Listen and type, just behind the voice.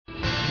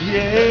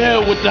Yeah,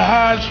 with the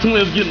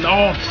HodgeTwins getting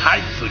all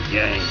types of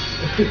game.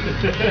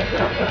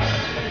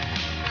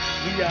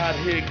 We out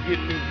here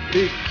getting these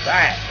big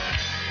backs,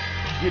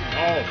 getting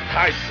all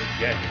types of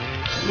game.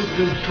 Look at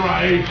them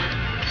striations.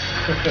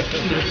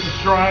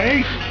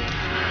 Striations.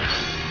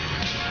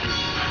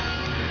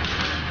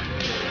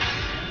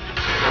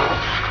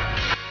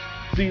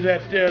 See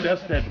that there?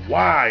 That's that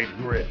wide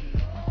grip.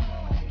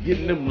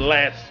 Getting them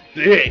lats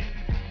thick.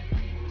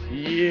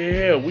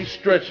 Yeah, we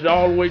stretch it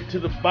all the way to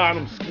the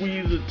bottom,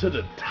 squeeze it to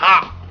the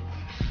top.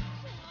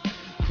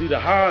 See, the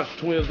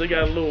HodgeTwins, they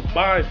got a little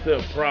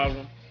bicep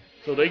problem,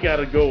 so they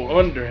gotta go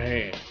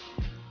underhand.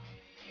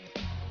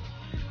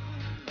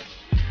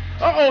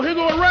 Uh-oh, here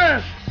go a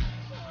rash.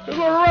 Here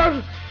go a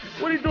rash.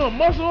 What are you doing,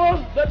 muscle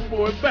up? That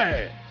boy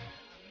bad.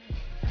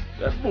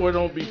 That boy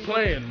don't be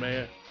playing,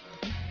 man.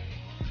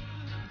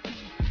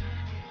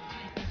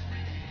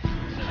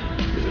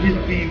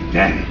 Get these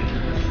down.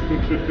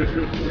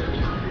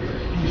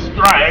 These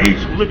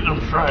striations, look at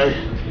them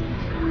striations.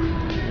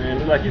 Man,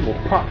 look like you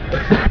gonna pop.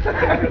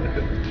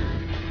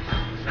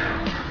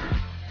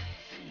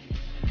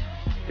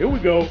 Here we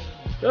go.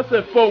 That's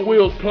that 4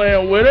 wheels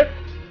playing with it.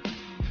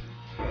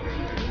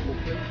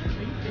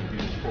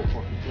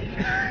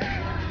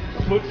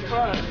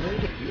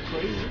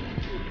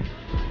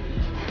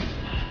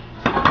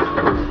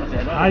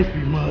 That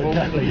hypey mud,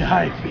 definitely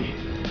hypey.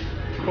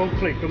 Come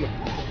play, come on.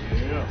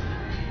 Yeah.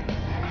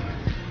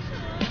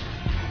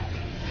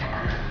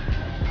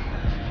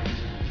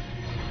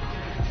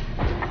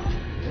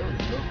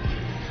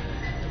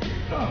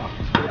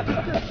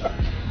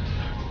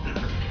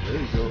 There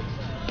you go.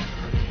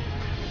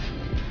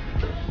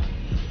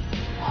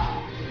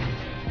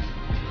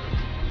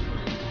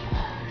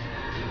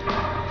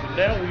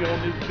 Now we on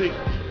this big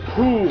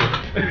pool. Look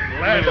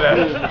at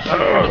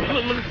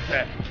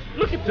that.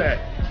 Look at that.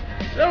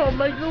 That don't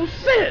make no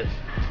sense.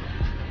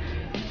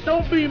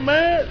 Don't be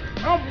mad.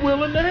 I'm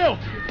willing to help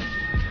you.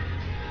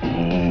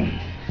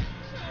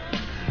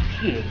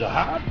 Shit, the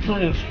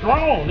HodgeTwins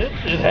strong. That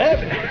shit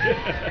happy.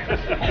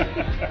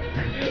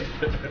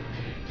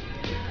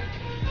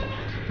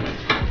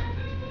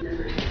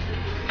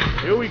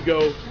 Here we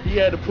go. He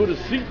had to put a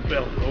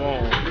seatbelt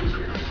on.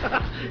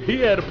 He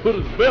had to put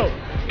his belt,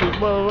 his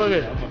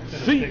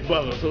motherfucking seat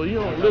buckle, so he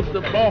don't lift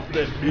up off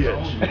that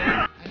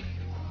bitch.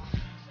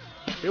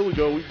 Here we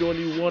go. We doing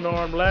these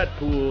 1-arm lat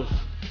pulls.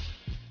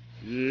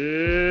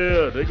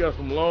 Yeah, they got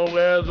some long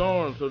ass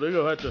arms, so they're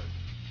gonna have to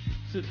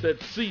sit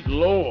that seat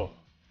lower.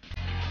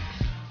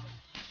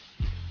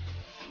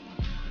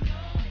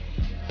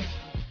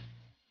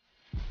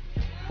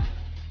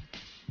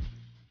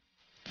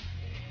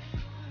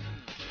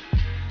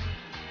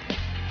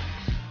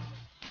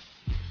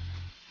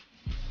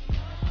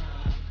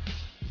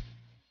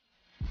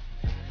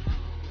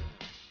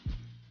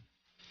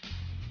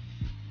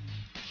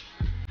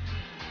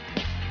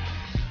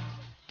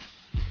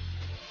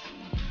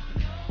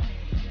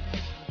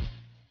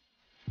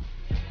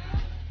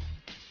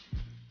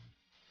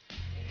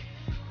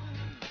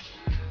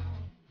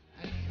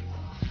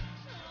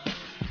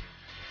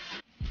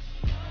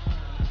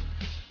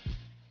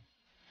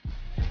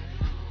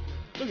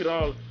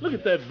 Look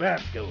at that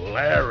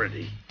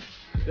vascularity.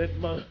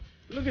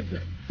 Look at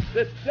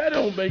that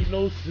don't make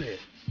no sense.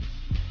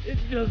 It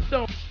just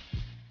don't.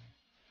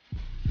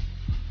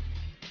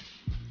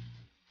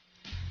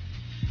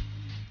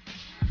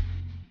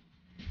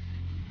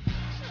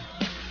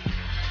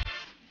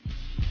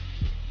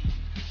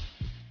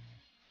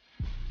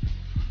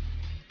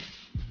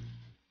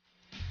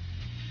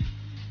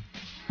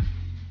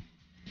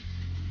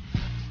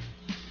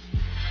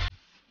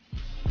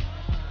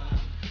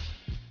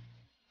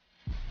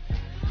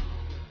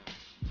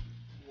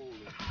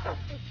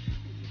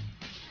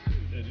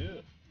 It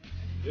is.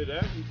 It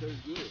actually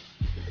tastes good.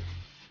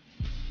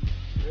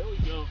 There we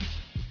go.